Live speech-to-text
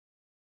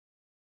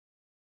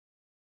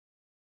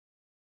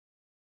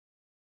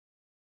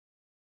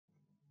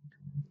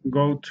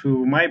go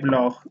to my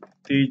blog,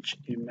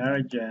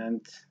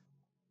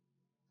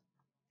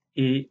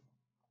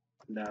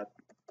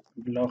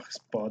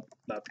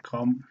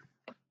 teachemergente.blogspot.com.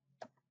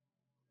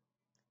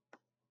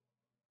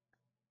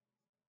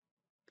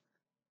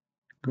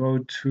 Go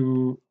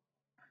to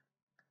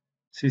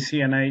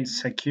CCNA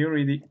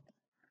security.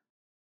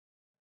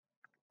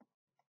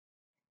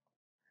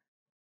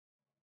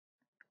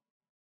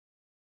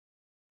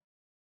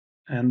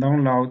 And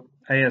download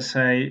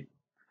ASAv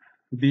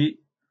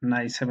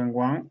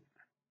 9.7.1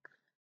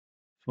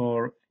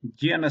 for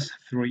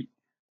GNS3.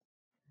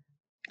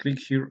 Click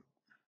here.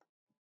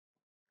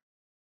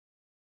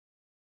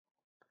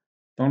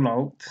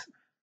 Download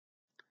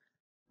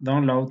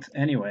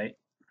anyway.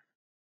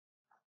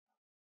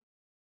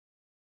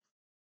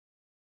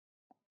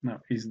 No,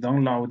 it's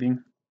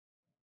downloading.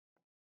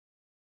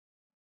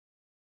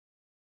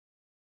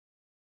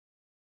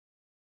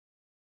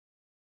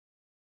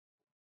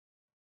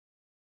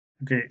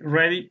 Okay,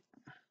 ready?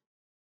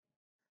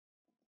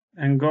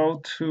 And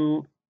go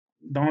to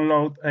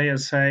download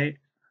ASAv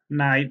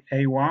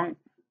 9.8.1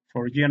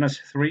 for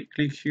GNS3.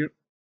 Click here.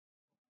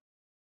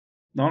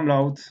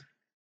 Download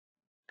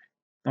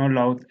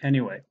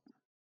anyway.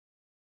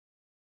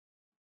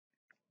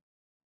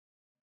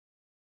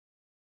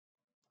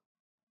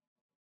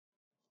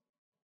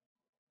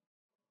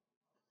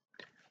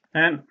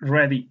 And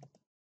ready.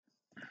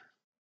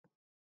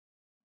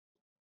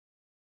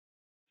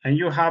 And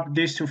you have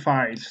these two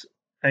files,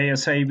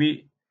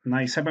 ASAv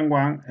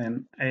 9.7.1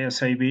 and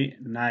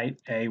ASAv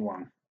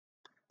 9.8.1.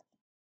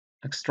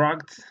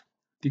 Extract,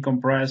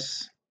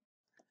 decompress,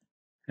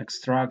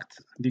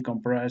 extract,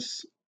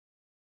 decompress,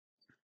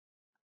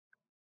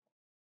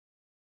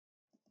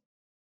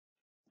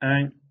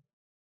 and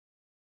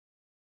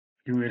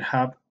you will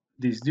have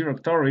these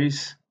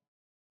directories,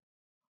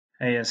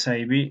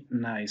 ASAv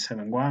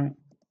 9.7.1,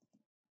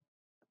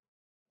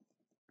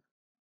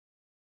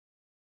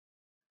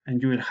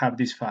 and you will have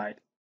this file.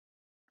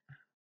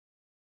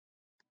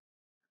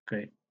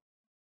 Okay,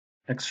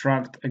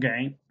 extract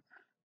again.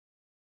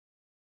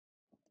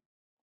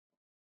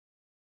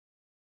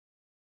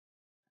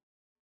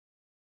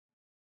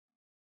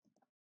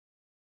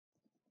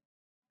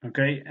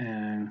 Okay,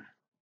 and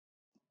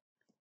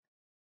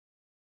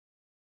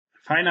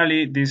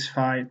finally this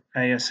file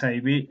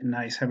ASAv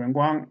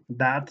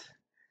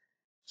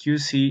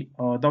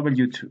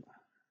 9.7.1.qcow2.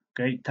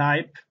 Okay,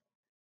 type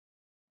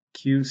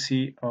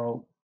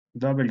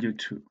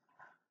qcow2.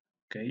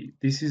 Okay,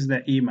 this is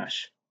the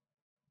image.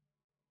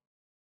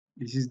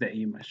 This is the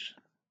image.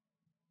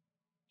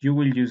 You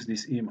will use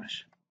this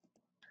image.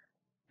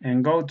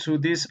 And go to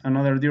this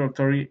another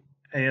directory,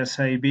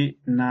 ASAv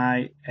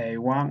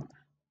 9.8.1.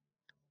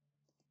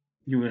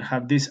 You will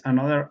have this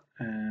another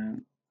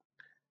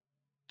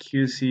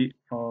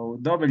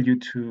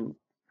qcow2,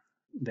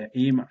 the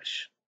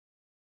image.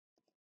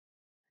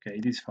 Okay,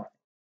 this file.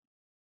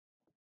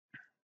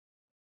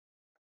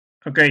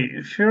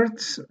 Okay,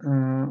 first,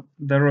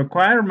 the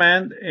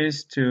requirement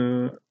is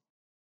to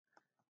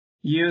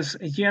use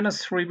a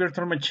GNS3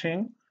 virtual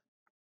machine.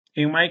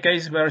 In my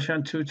case,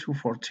 version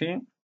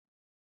 2.2.14.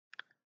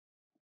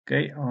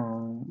 Okay,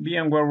 on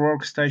VMware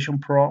Workstation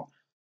Pro.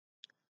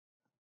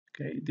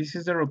 Okay, this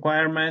is the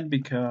requirement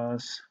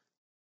because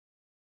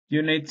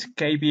you need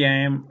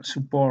KVM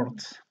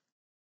support,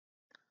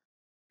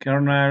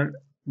 kernel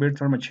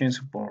virtual machine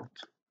support.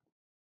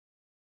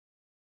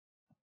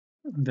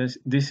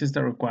 This is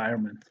the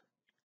requirement.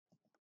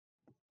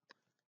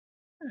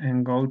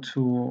 And go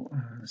to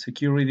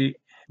security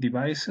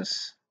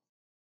devices,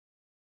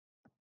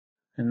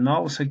 and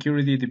now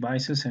security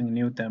devices and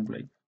new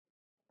template.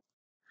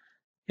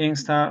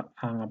 Install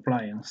an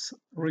appliance.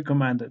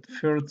 Recommended.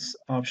 First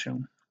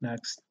option.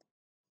 Next.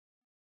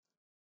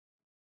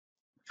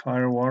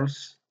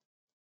 Firewalls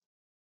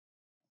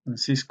and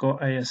Cisco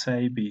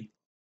ASAv.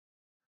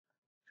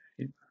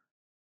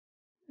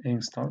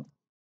 Install.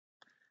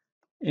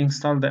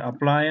 Install the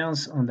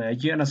appliance on the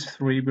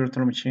GNS3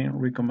 virtual machine.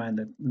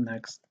 Recommended.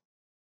 Next.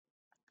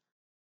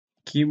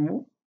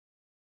 QEMU.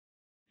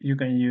 You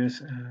can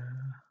use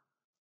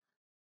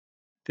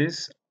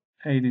this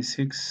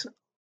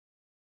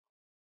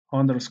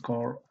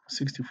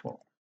 86_64.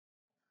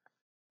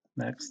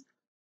 Next.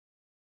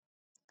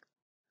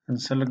 And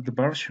select the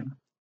version.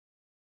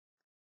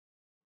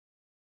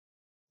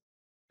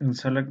 And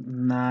select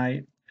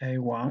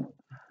 9.8.1.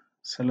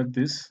 Select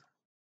this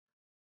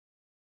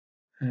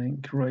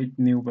and create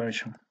new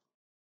version.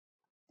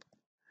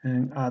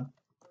 And add,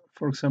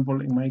 for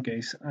example, in my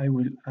case, I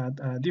will add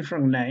a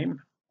different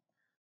name.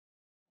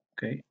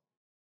 Okay.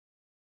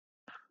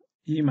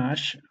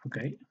 Image.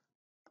 Okay.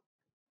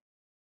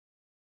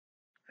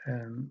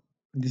 And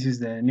this is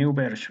the new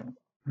version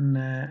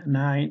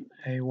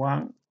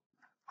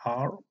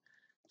 9.8.1R.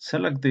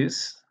 Select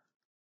this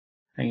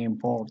and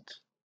import.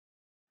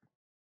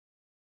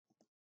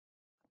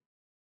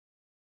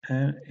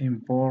 And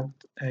import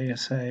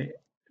ASAv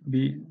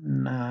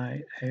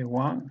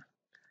 9.8.1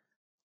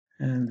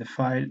 and the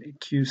file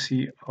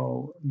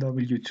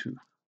qcow2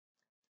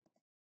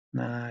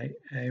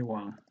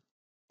 9.8.1.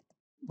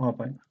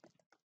 Open.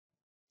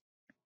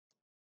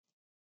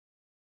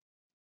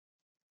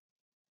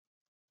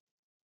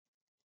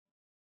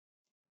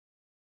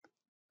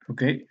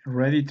 Okay,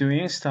 ready to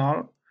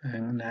install,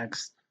 and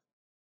next.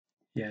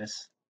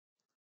 Yes,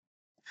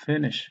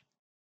 finish.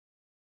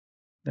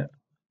 The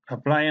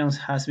appliance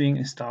has been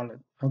installed.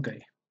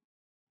 Okay,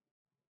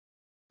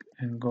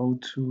 and go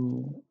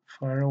to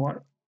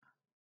firewall.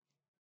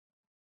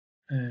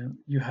 And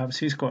you have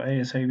Cisco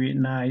ASAv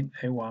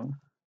 9.8.1.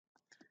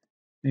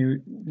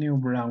 New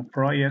blank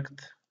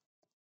project.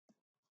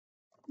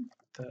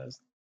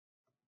 Test.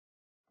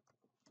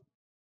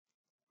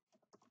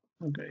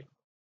 Okay,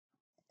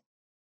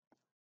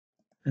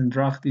 and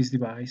drag this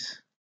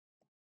device.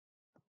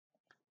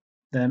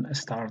 Then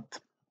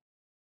start.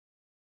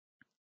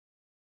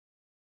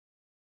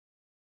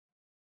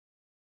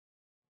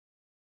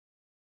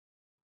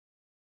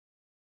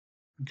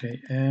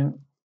 Okay, and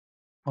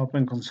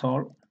open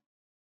console.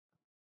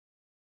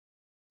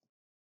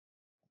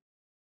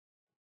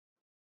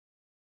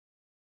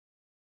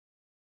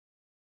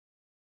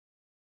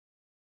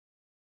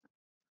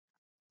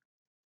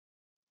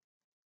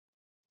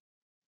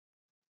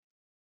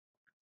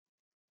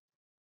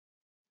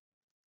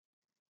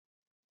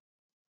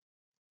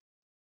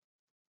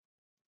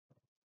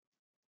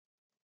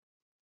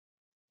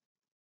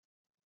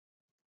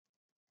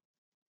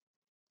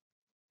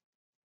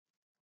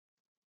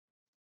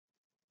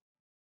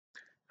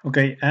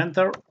 Okay,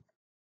 enter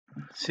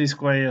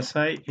Cisco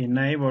ASA,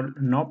 enable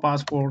no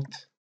password,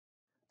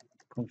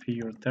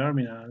 configure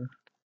terminal,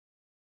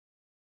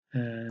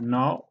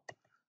 now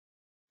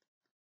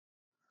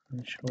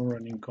show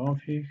running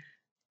config.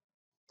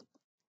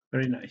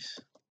 Very nice.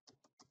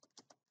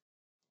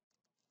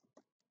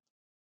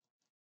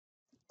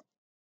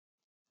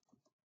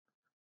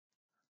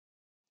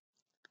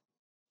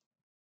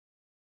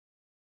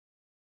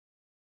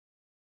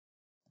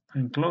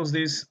 And close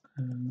this,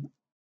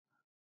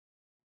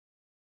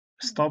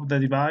 stop the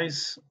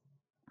device,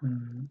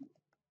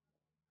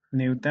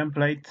 new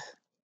template,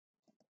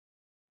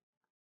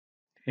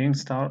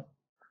 install,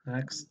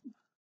 next,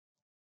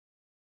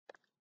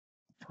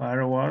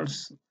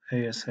 firewalls,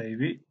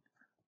 ASAv,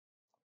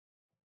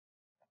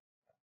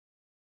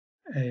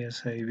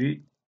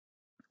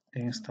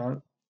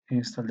 install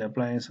the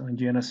appliance on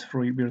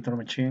GNS3 virtual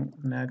machine,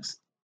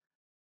 next,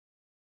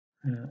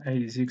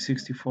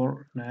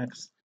 8664,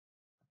 next.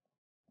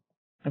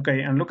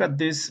 Okay, and look at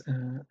this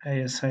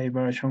ASA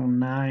version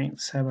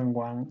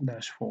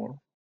 9.7.1-4.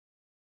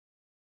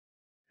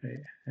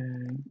 Okay,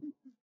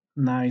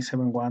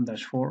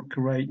 9.7.1-4,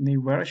 create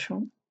new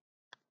version,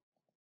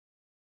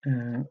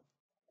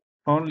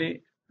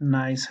 only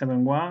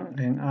 9.7.1,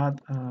 and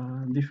add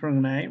a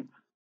different name,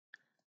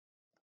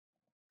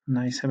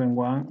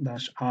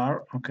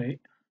 9.7.1-R. Okay,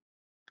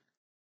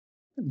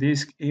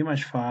 disk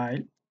image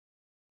file,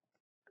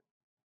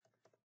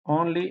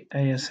 only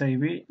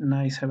ASAv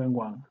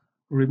 9.7.1.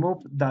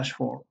 Remove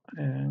 -4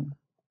 and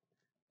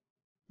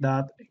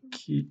that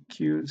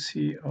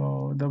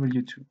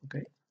QCOW2.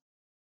 Okay.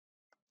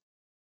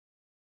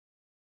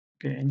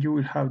 Okay, and you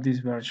will have this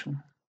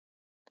version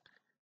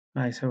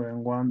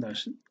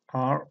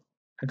 9.7.1-R.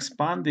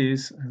 Expand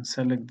this and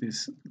select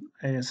this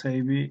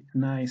ASAv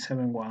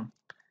 9.7.1.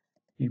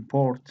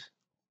 Import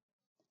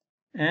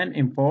and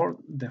import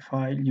the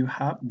file you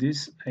have,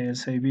 this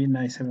ASAv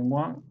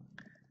 9.7.1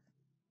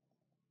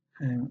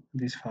 and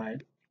this file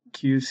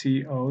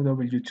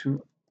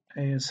QCOW2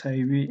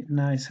 ASAv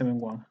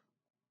 9.7.1.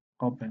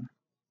 Open.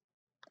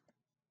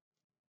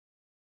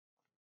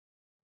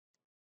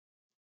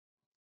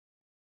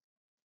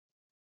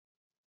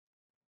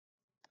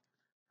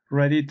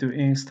 Ready to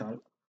install.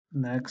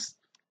 Next.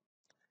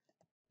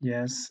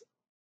 Yes.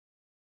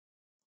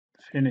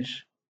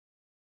 Finish.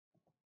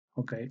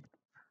 Okay.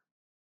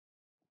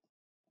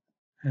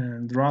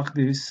 And drag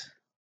this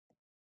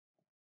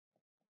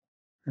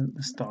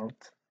and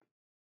start.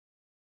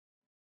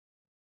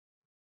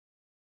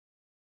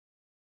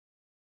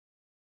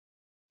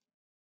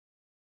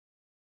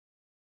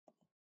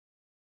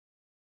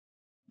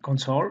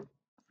 Console.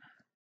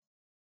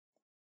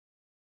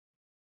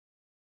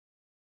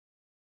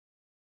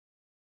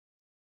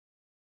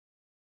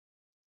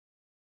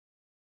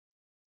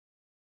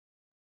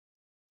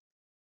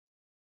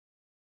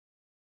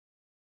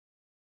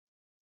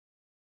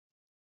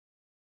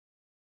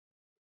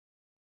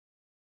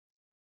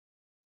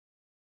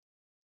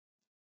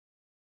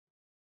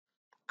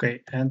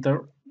 Okay,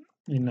 enter,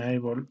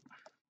 enable,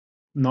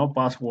 no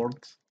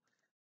passwords,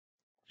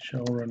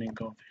 show running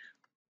config.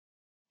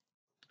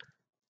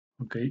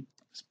 Okay,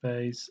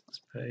 space,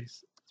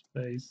 space,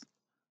 space,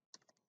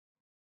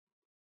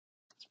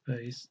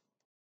 space,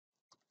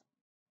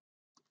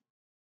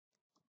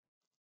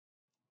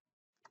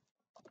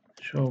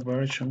 show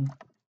version.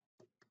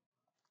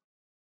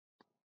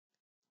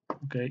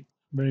 Okay,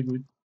 very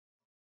good.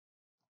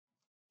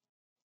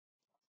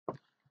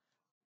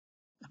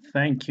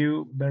 Thank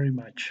you very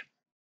much.